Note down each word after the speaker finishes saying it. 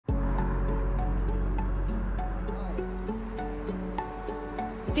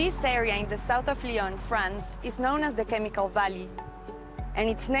This area in the south of Lyon, France, is known as the Chemical Valley, and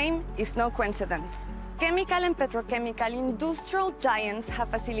its name is no coincidence. Chemical and petrochemical industrial giants have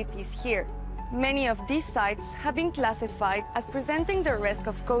facilities here. Many of these sites have been classified as presenting the risk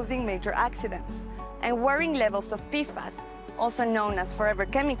of causing major accidents, and worrying levels of PFAS, also known as forever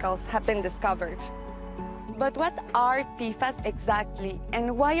chemicals, have been discovered. But what are PFAS exactly,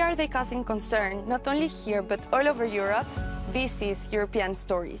 and why are they causing concern not only here but all over Europe? This is European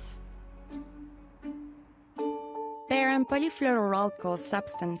Stories. Para and polyfluoroalkyl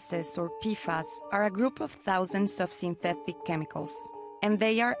substances, or PFAS, are a group of thousands of synthetic chemicals, and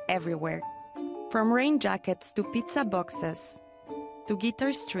they are everywhere. From rain jackets to pizza boxes, to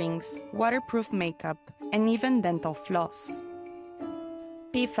guitar strings, waterproof makeup, and even dental floss.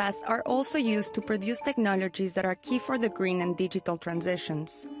 PFAS are also used to produce technologies that are key for the green and digital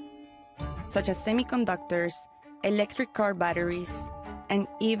transitions, such as semiconductors, electric car batteries, and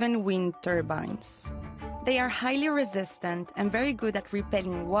even wind turbines. They are highly resistant and very good at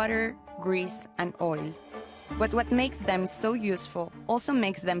repelling water, grease, and oil. But what makes them so useful also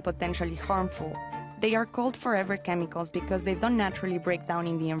makes them potentially harmful. They are called forever chemicals because they don't naturally break down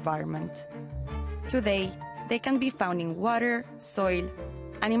in the environment. Today, they can be found in water, soil,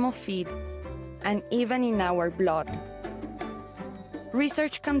 animal feed, and even in our blood.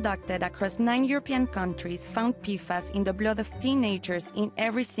 Research conducted across 9 European countries found PFAS in the blood of teenagers in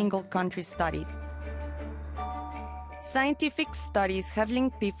every single country studied. Scientific studies have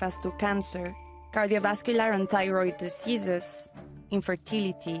linked PFAS to cancer, cardiovascular and thyroid diseases,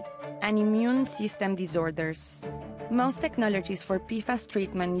 infertility, and immune system disorders. Most technologies for PFAS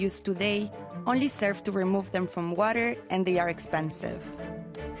treatment used today only serve to remove them from water, and they are expensive.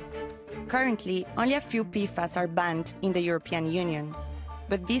 Currently, only a few PFAS are banned in the European Union,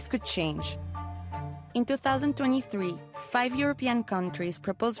 but this could change. In 2023, 5 European countries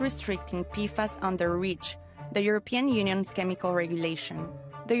proposed restricting PFAS under REACH, the European Union's chemical regulation.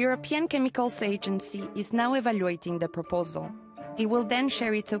 The European Chemicals Agency is now evaluating the proposal. It will then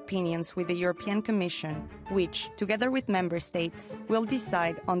share its opinions with the European Commission, which, together with member states, will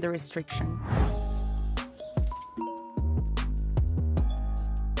decide on the restriction.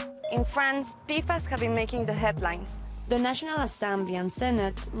 In France, PFAS have been making the headlines. The National Assembly and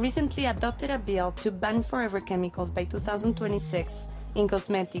Senate recently adopted a bill to ban forever chemicals by 2026 in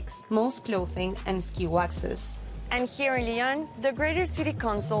cosmetics, most clothing, and ski waxes. And here in Lyon, the Greater City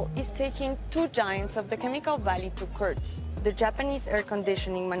Council is taking 2 giants of the Chemical Valley to court: the Japanese air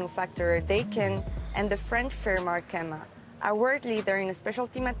conditioning manufacturer Können and the French firm Arkema, a world leader in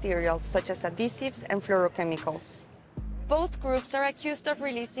specialty materials such as adhesives and fluorochemicals. Both groups are accused of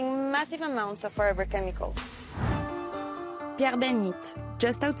releasing massive amounts of forever chemicals. Pierre-Bénite,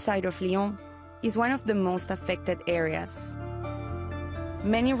 just outside of Lyon, is one of the most affected areas.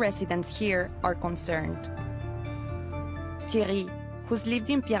 Many residents here are concerned. Thierry, who's lived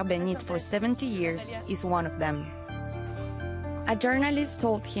in Pierre-Bénite for 70 years, is one of them. A journalist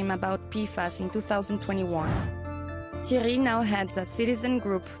told him about PFAS in 2021. Thierry now heads a citizen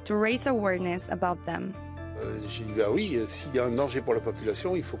group to raise awareness about them. J'ai dit, bah oui, s'il y a un danger pour la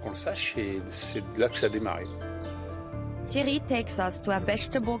population, il faut qu'on le sache, et c'est là que ça a démarré. Thierry takes us to a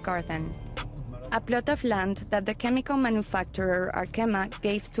vegetable garden, a plot of land that the chemical manufacturer Arkema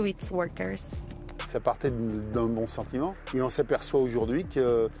gave to its workers. Ça partait d'un bon sentiment, et on s'aperçoit aujourd'hui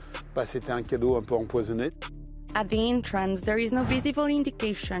que c'était un cadeau un peu empoisonné. At the entrance, there is no visible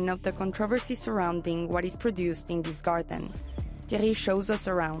indication of the controversy surrounding what is produced in this garden. Thierry shows us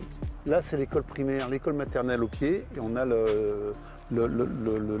around. Là, c'est l'école primaire, l'école maternelle au pied, et on a le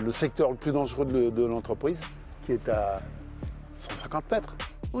secteur le plus dangereux de l'entreprise, qui est à 150 mètres.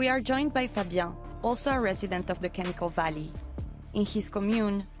 We are joined by Fabien, also a resident of the Chemical Valley. In his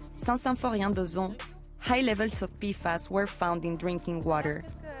commune, Saint-Symphorien-d'Ozon, high levels of PFAS were found in drinking water.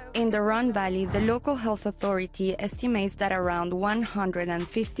 In the Rhône Valley, the local health authority estimates that around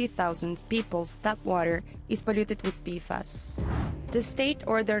 150,000 people's tap water is polluted with PFAS. The state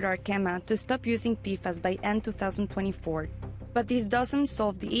ordered Arkema to stop using PFAS by end 2024, but this doesn't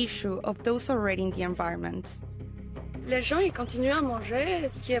solve the issue of those already in the environment. Les gens, ils continuent à manger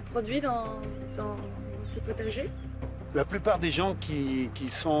ce qui est produit dans ce potager? La plupart des gens qui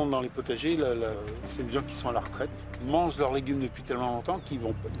sont dans les potagers, c'est des gens qui sont à la retraite, mangent leurs légumes depuis tellement longtemps qu'ils ne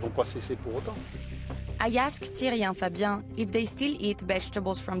vont pas cesser pour autant. I asked Thierry and Fabien if they still eat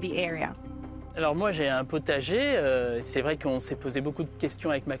vegetables from the area. Alors moi j'ai un potager, c'est vrai qu'on s'est posé beaucoup de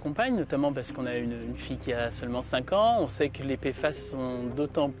questions avec ma compagne, notamment parce qu'on a une fille qui a seulement 5 ans. On sait que les PFAS sont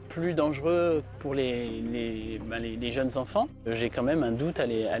d'autant plus dangereux pour les jeunes enfants. J'ai quand même un doute à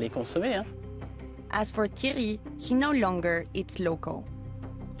les consommer. As for Thierry, he no longer eats local.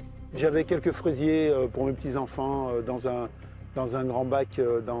 J'avais quelques fraisiers pour mes petits-enfants dans un grand bac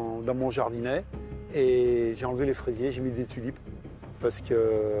dans mon jardinet. Et j'ai enlevé les fraisiers, j'ai mis des tulipes. Parce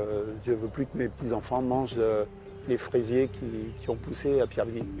que je ne veux plus que mes petits-enfants mangent les fraisiers qui ont poussé à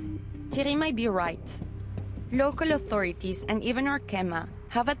Pierre-Bénite. Thierry might be right. Local authorities and even Arkema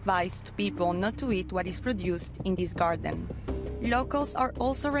have advised people not to eat what is produced in this garden. Locals are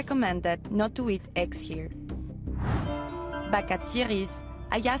also recommended not to eat eggs here. Back at Thierry's,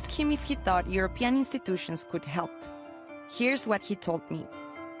 I asked him if he thought European institutions could help. Here's what he told me.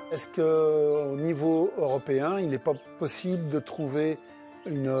 Est-ce qu'au niveau européen, il n'est pas possible de trouver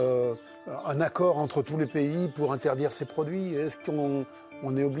un accord entre tous les pays pour interdire ces produits? Est-ce qu'on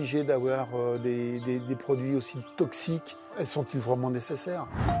est obligé d'avoir des produits aussi toxiques? Sont-ils vraiment nécessaires?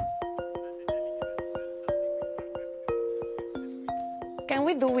 Can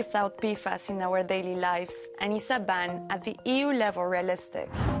we do without PFAS in our daily lives? And is a ban at the EU level realistic?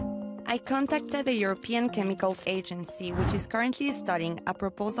 I contacted the European Chemicals Agency, which is currently studying a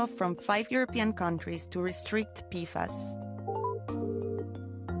proposal from 5 European countries to restrict PFAS.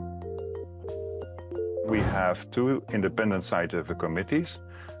 We have 2 independent scientific committees,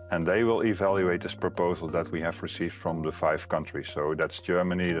 and they will evaluate this proposal that we have received from the 5 countries. So that's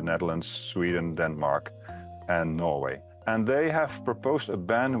Germany, the Netherlands, Sweden, Denmark, and Norway. And they have proposed a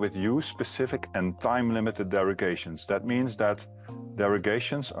ban with use-specific and time-limited derogations. That means that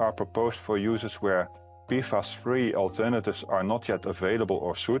derogations are proposed for uses where PFAS-free alternatives are not yet available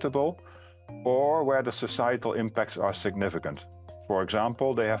or suitable, or where the societal impacts are significant. For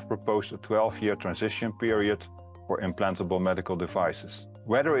example, they have proposed a 12-year transition period for implantable medical devices.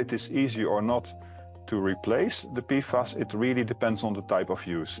 Whether it is easy or not to replace the PFAS, it really depends on the type of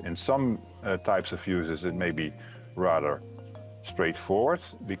use. In some types of uses, it may be rather straightforward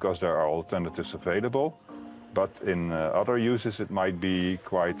because there are alternatives available. But in other uses, it might be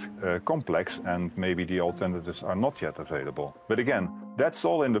quite complex and maybe the alternatives are not yet available. But again, that's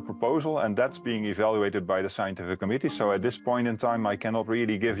all in the proposal and that's being evaluated by the scientific committee. So at this point in time, I cannot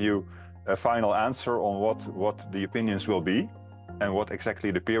really give you a final answer on what the opinions will be and what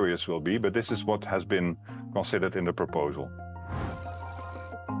exactly the periods will be. But this is what has been considered in the proposal.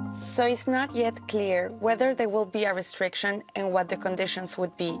 So it's not yet clear whether there will be a restriction and what the conditions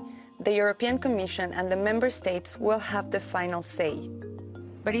would be. The European Commission and the member states will have the final say.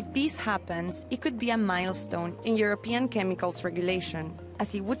 But if this happens, it could be a milestone in European chemicals regulation,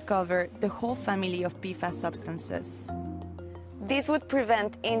 as it would cover the whole family of PFAS substances. This would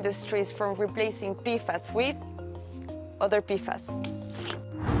prevent industries from replacing PFAS with other PFAS.